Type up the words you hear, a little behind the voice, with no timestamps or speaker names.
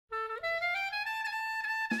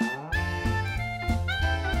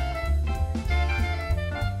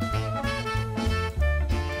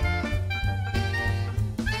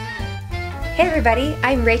Hey everybody,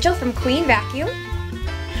 I'm Rachel from Queen Vacuum.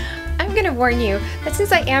 I'm gonna warn you that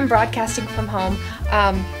since I am broadcasting from home,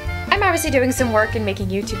 I'm obviously doing some work and making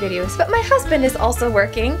YouTube videos, but my husband is also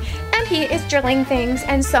working and he is drilling things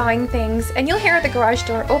and sawing things, and you'll hear the garage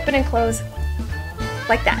door open and close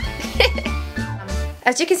like that.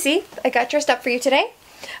 As you can see, I got dressed up for you today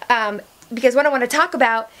because what I want to talk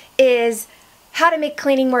about is how to make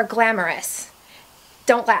cleaning more glamorous.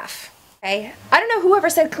 Don't laugh. Okay? I don't know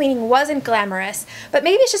whoever said cleaning wasn't glamorous, but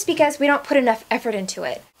maybe it's just because we don't put enough effort into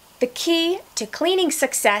it. The key to cleaning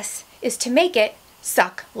success is to make it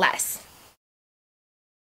suck less.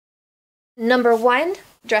 Number 1,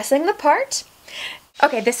 dressing the part.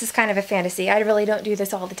 Okay, this is kind of a fantasy. I really don't do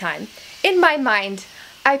this all the time. In my mind,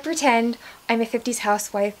 I pretend I'm a 50s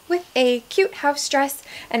housewife with a cute house dress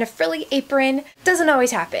and a frilly apron. Doesn't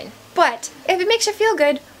always happen, but if it makes you feel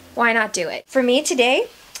good, why not do it? For me today,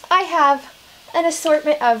 I have an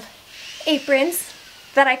assortment of aprons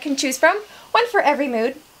that I can choose from. One for every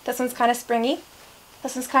mood. This one's kind of springy.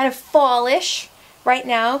 This one's kind of fallish. Right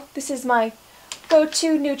now, this is my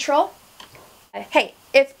go-to neutral. Hey,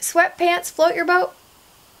 if sweatpants float your boat,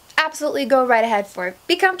 absolutely go right ahead for it.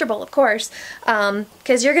 Be comfortable, of course,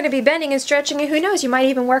 because you're going to be bending and stretching, and who knows, you might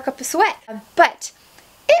even work up a sweat. But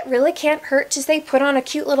it really can't hurt to say put on a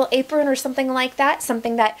cute little apron or something like that,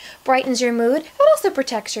 something that brightens your mood. It also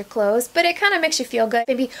protects your clothes, but it kind of makes you feel good.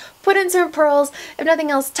 Maybe put in some pearls, if nothing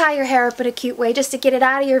else, tie your hair up in a cute way just to get it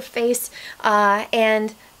out of your face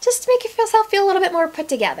and just to make yourself feel a little bit more put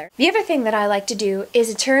together. The other thing that I like to do is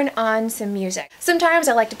to turn on some music. Sometimes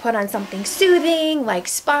I like to put on something soothing, like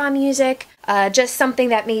spa music, just something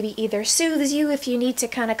that maybe either soothes you if you need to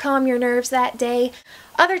kind of calm your nerves that day.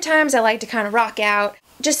 Other times I like to kind of rock out,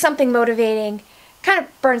 just something motivating, kind of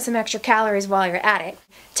burn some extra calories while you're at it.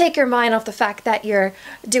 Take your mind off the fact that you're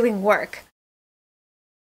doing work.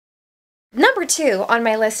 Number 2 on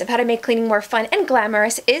my list of how to make cleaning more fun and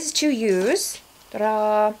glamorous is to use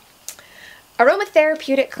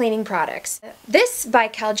aromatherapeutic cleaning products. This by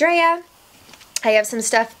Caldrea. I have some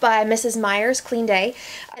stuff by Mrs Meyers, Clean Day.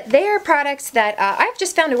 They are products that I've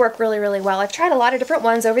just found to work really, really well. I've tried a lot of different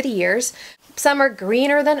ones over the years. Some are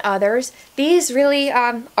greener than others. These really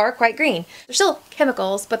are quite green. They're still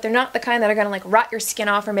chemicals, but they're not the kind that are going to like rot your skin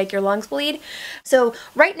off or make your lungs bleed. So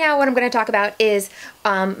right now what I'm going to talk about is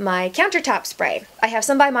my countertop spray. I have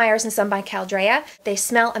some by Myers and some by Caldrea. They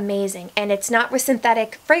smell amazing, and it's not with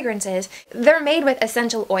synthetic fragrances. They're made with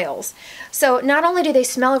essential oils. So not only do they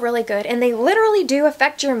smell really good, and they literally do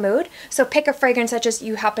affect your mood, so pick a fragrance such as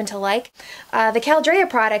you happen to like. The Caldrea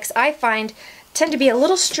products I find tend to be a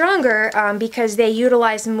little stronger because they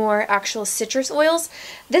utilize more actual citrus oils.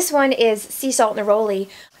 This one is sea salt neroli.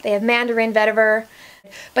 They have mandarin, vetiver,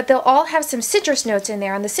 but they'll all have some citrus notes in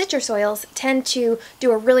there, and the citrus oils tend to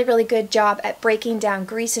do a really, really good job at breaking down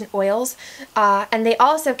grease and oils, and they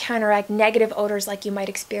also counteract negative odors like you might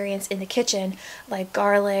experience in the kitchen, like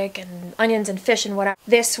garlic and onions and fish and whatever.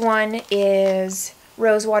 This one is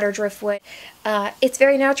rosewater driftwood. It's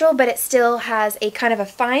very natural, but it still has a kind of a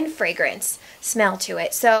fine fragrance smell to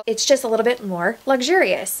it, so it's just a little bit more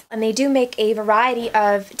luxurious. And they do make a variety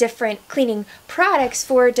of different cleaning products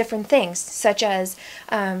for different things, such as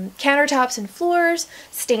countertops and floors,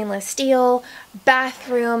 stainless steel,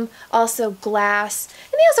 bathroom, also glass,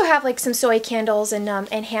 and they also have like some soy candles and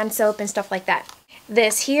hand soap and stuff like that.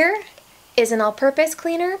 This here is an all-purpose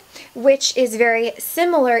cleaner, which is very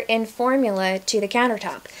similar in formula to the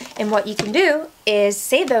countertop. And what you can do is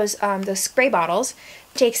save those spray bottles,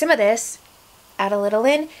 take some of this, add a little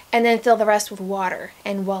in, and then fill the rest with water,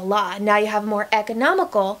 and voila! Now you have a more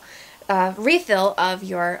economical refill of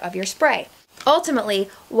your spray. Ultimately,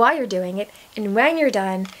 while you're doing it and when you're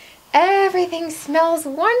done, everything smells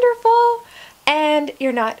wonderful, and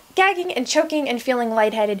you're not gagging and choking and feeling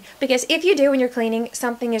lightheaded, because if you do when you're cleaning,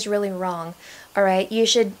 something is really wrong. Alright, you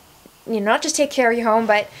should not just take care of your home,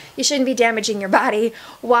 but you shouldn't be damaging your body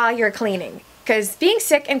while you're cleaning, because being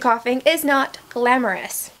sick and coughing is not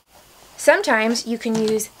glamorous. Sometimes you can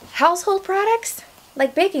use household products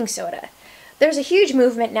like baking soda. There's a huge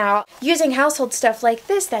movement now using household stuff like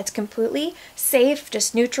this that's completely safe,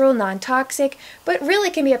 just neutral, non-toxic, but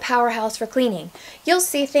really can be a powerhouse for cleaning. You'll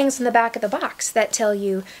see things in the back of the box that tell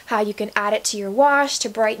you how you can add it to your wash to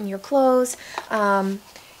brighten your clothes.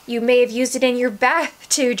 You may have used it in your bath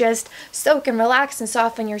to just soak and relax and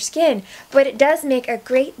soften your skin, but it does make a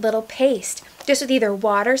great little paste, just with either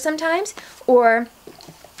water sometimes or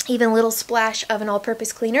even a little splash of an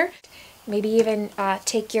all-purpose cleaner. Maybe even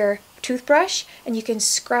take your toothbrush and you can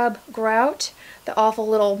scrub out the awful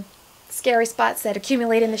little scary spots that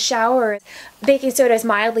accumulate in the shower. Baking soda is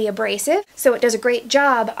mildly abrasive, so it does a great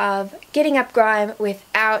job of getting up grime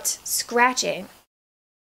without scratching.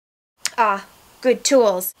 Ah, good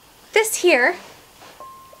tools. This here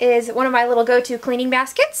is one of my little go-to cleaning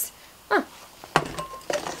baskets. Huh.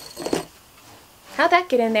 How'd that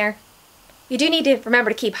get in there? You do need to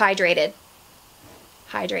remember to keep hydrated.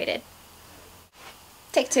 Hydrated.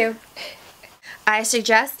 Take two. I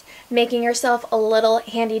suggest making yourself a little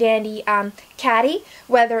handy-dandy caddy,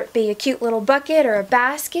 whether it be a cute little bucket or a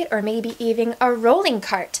basket or maybe even a rolling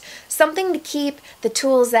cart. Something to keep the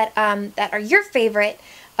tools that are your favorite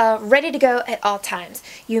ready to go at all times.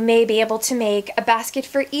 You may be able to make a basket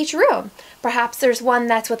for each room. Perhaps there's one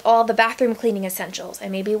that's with all the bathroom cleaning essentials,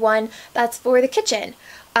 and maybe one that's for the kitchen.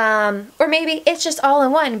 Or maybe it's just all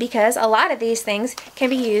in one, because a lot of these things can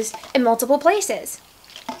be used in multiple places.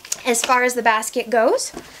 As far as the basket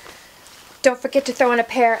goes, don't forget to throw in a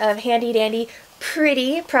pair of handy-dandy,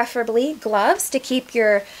 pretty, preferably, gloves to keep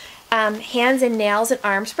your hands and nails and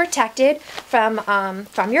arms protected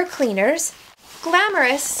from your cleaners.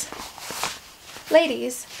 Glamorous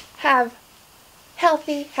ladies have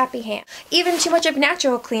healthy, happy hands. Even too much of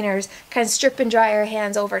natural cleaners can strip and dry your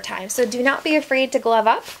hands over time, so do not be afraid to glove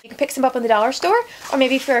up. You can pick some up in the dollar store, or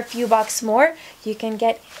maybe for a few bucks more, you can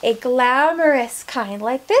get a glamorous kind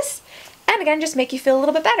like this. And again, just make you feel a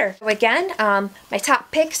little bit better. So again, my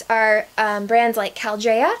top picks are brands like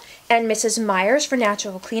Caldrea and Mrs Meyers for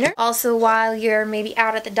natural cleaner. Also, while you're maybe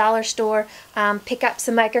out at the dollar store, pick up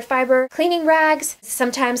some microfiber cleaning rags.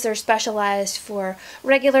 Sometimes they're specialized for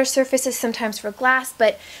regular surfaces, sometimes for glass,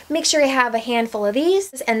 but make sure you have a handful of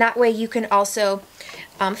these, and that way you can also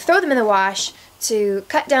throw them in the wash to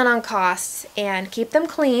cut down on costs and keep them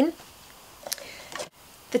clean.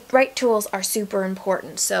 The right tools are super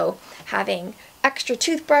important, so having extra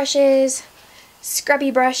toothbrushes, scrubby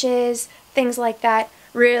brushes, things like that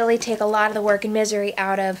really take a lot of the work and misery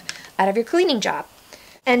out of your cleaning job.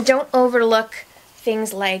 And don't overlook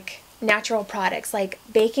things like natural products like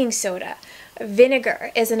baking soda.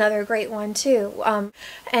 Vinegar is another great one too,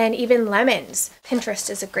 and even lemons. Pinterest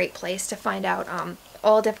is a great place to find out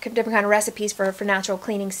all different kind of recipes for natural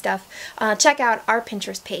cleaning stuff. Check out our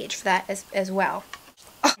Pinterest page for that as well.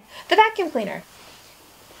 Oh, the vacuum cleaner.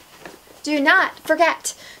 Do not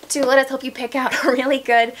forget to let us help you pick out a really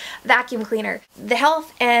good vacuum cleaner. The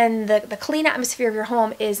health and the clean atmosphere of your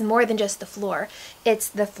home is more than just the floor. It's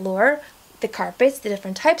the floor, the carpets, the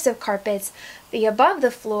different types of carpets, the above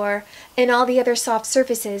the floor, and all the other soft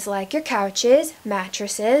surfaces like your couches,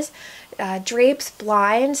 mattresses, drapes,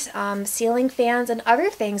 blinds, ceiling fans, and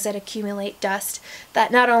other things that accumulate dust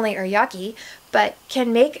that not only are yucky, but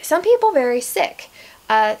can make some people very sick.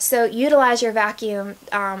 So utilize your vacuum,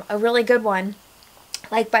 a really good one,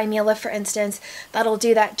 like BUY Miele for instance, that'll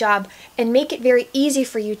do that job and make it very easy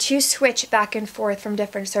for you to switch back and forth from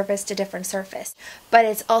different surface to different surface. But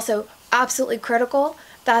it's also absolutely critical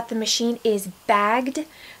that the machine is bagged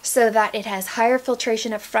so that it has higher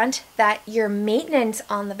filtration up front, that your maintenance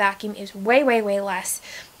on the vacuum is way, way, way less.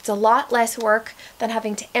 It's a lot less work than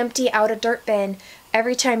having to empty out a dirt bin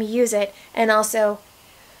every time you use it, and also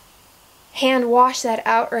hand wash that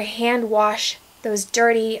out or hand wash those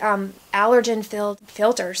dirty allergen-filled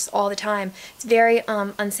filters all the time. It's very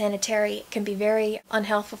unsanitary. It can be very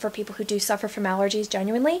unhealthful for people who do suffer from allergies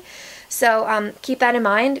genuinely. So keep that in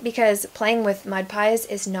mind, because playing with mud pies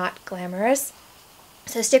is not glamorous.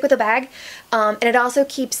 So stick with a bag, and it also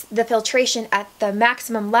keeps the filtration at the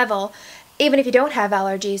maximum level. Even if you don't have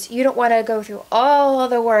allergies, you don't want to go through all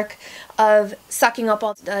the work of sucking up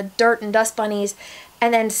all the dirt and dust bunnies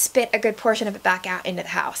and then spit a good portion of it back out into the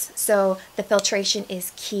house. So the filtration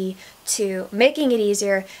is key to making it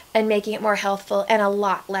easier and making it more healthful and a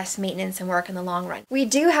lot less maintenance and work in the long run. We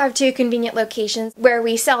do have 2 convenient locations where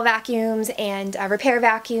we sell vacuums and repair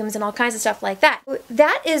vacuums and all kinds of stuff like that.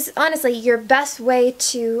 That is honestly your best way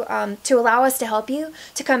to allow us to help you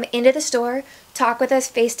to come into the store, talk with us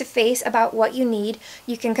face to face about what you need.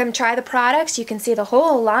 You can come try the products. You can see the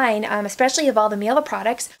whole line, especially of all the Miele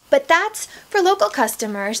products. But that's for local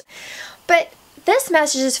customers. But this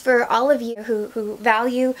message is for all of you who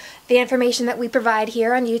value the information that we provide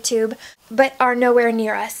here on YouTube, but are nowhere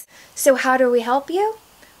near us. So how do we help you?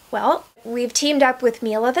 Well, we've teamed up with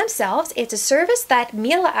Miele themselves. It's a service that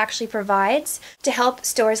Miele actually provides to help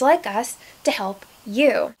stores like us to help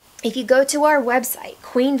you. If you go to our website,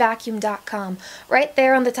 queenvacuum.com, right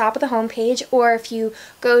there on the top of the homepage, or if you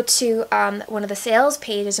go to one of the sales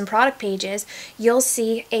pages and product pages, you'll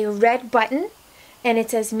see a red button, and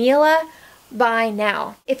it says Miele buy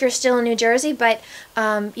now. If you're still in New Jersey but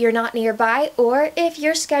you're not nearby, or if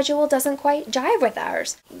your schedule doesn't quite jive with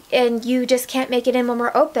ours and you just can't make it in when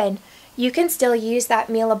we're open, you can still use that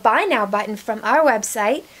Miele Buy Now button from our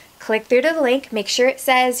website. Click through to the link, make sure it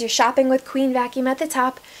says you're shopping with Queen Vacuum at the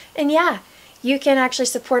top, and yeah, you can actually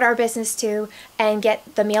support our business too and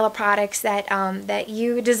get the Miele products that that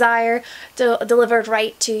you desire delivered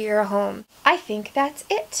right to your home. I think that's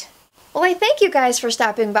it. Well, I thank you guys for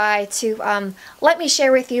stopping by to let me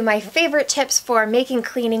share with you my favorite tips for making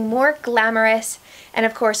cleaning more glamorous and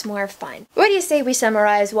of course more fun. What do you say we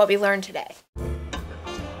summarize what we learned today?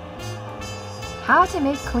 How to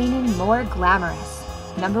make cleaning more glamorous.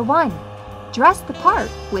 Number 1. Dress the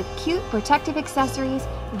part with cute protective accessories,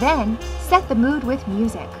 then set the mood with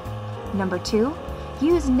music. Number 2.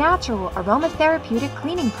 Use natural aromatherapeutic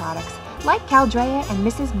cleaning products like Caldrea and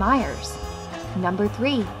Mrs Meyers. Number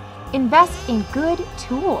 3. Invest in good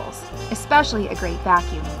tools, especially a great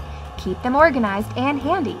vacuum. Keep them organized and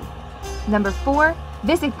handy. Number 4.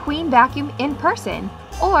 Visit Queen Vacuum in person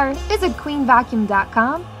or visit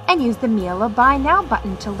queenvacuum.com and use the Miele Buy Now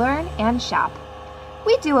button to learn and shop.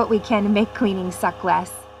 We do what we can to make cleaning suck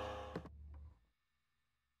less.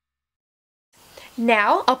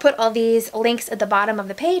 Now, I'll put all these links at the bottom of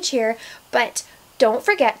the page here, but don't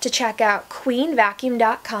forget to check out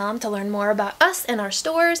queenvacuum.com to learn more about us and our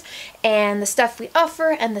stores and the stuff we offer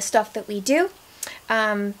and the stuff that we do.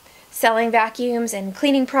 Selling vacuums and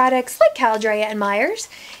cleaning products like Caldrea and Meyers,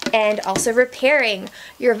 and also repairing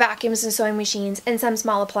your vacuums and sewing machines and some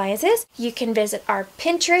small appliances. You can visit our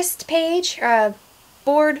Pinterest page,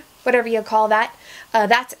 board, whatever you call that.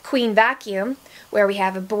 That's Queen Vacuum, where we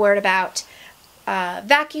have a board about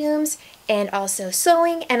vacuums and also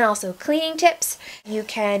sewing and also cleaning tips. You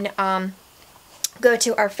can go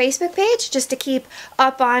to our Facebook page just to keep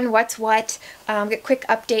up on what's what, get quick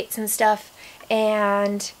updates and stuff,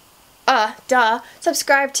 and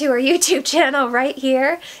subscribe to our YouTube channel right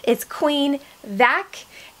here. It's Queen Vac,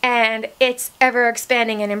 and it's ever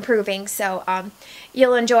expanding and improving, so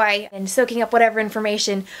you'll enjoy and soaking up whatever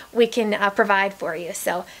information we can provide for you.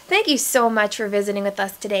 So thank you so much for visiting with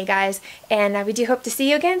us today, guys, and we do hope to see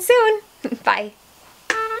you again soon. Bye.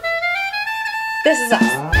 This is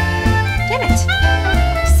us.